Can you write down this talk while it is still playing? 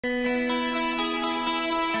Happy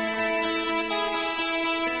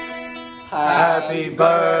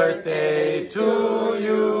birthday to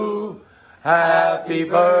you. Happy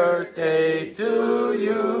birthday to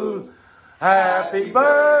you. Happy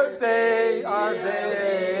birthday,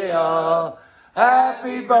 Isaiah.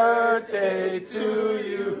 Happy birthday to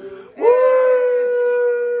you.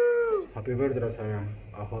 Woo! Happy birthday, Isaiah.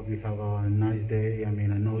 I hope you have a nice day. I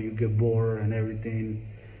mean, I know you get bored and everything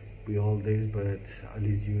with all this, but at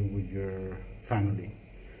least you with your family.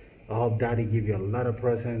 I hope Daddy give you a lot of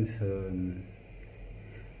presents.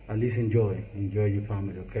 At least enjoy your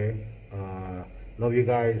family, okay? Love you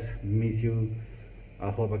guys, miss you.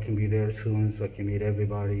 I hope I can be there soon so I can meet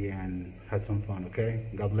everybody and have some fun, okay?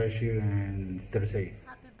 God bless you and stay safe.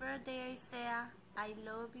 Happy birthday, Isaiah. I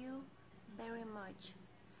love you very much.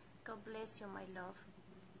 God bless you, my love.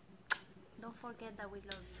 Don't forget that we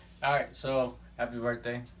love you. Alright, so happy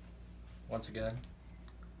birthday once again.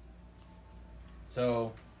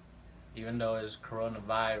 So even though this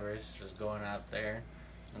coronavirus is going out there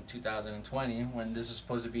in 2020, when this is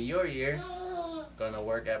supposed to be your year, gonna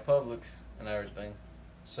work at Publix and everything.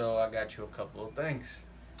 So I got you a couple of things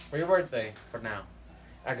for your birthday for now.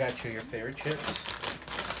 I got you your favorite chips.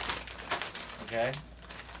 Okay?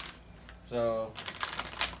 So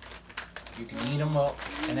you can eat them up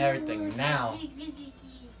and everything. Now,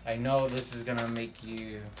 I know this is gonna make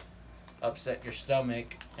you upset your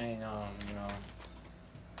stomach and you know,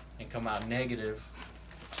 and come out negative.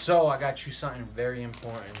 So I got you something very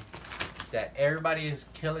important that everybody is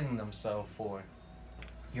killing themselves for.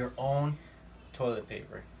 Your own toilet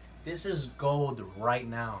paper. This is gold right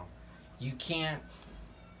now. You can't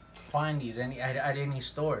find these at any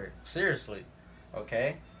store. Seriously.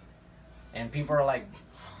 Okay? And people are like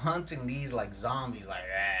hunting these like zombies, like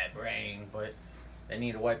brain, but they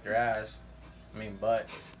need to wipe their ass. I mean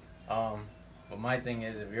butts. But my thing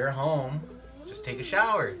is, if you're home, just take a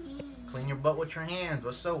shower. Clean your butt with your hands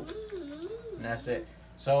with soap. And that's it.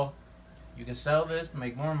 So, you can sell this,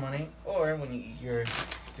 make more money, or when you eat your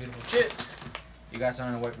beautiful chips, you got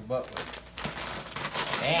something to wipe your butt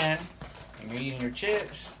with. And, when you're eating your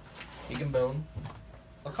chips, you can build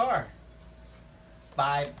a car.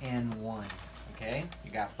 5 in 1. Okay?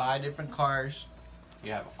 You got 5 different cars.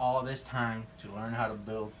 You have all this time to learn how to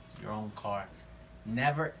build your own car.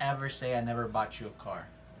 Never ever say I never bought you a car.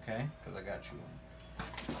 Okay? Because I got you one.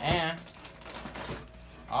 And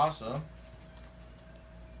also,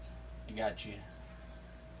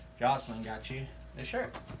 Jocelyn got you this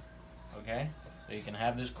shirt. Okay? So you can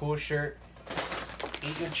have this cool shirt,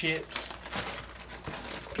 eat your chips,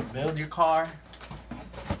 build your car,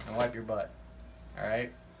 and wipe your butt.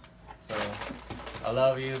 Alright? So, I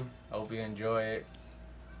love you. Hope you enjoy it.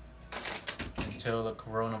 Until the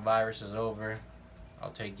coronavirus is over, I'll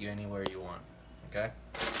take you anywhere you want. Okay?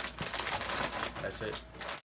 That's it.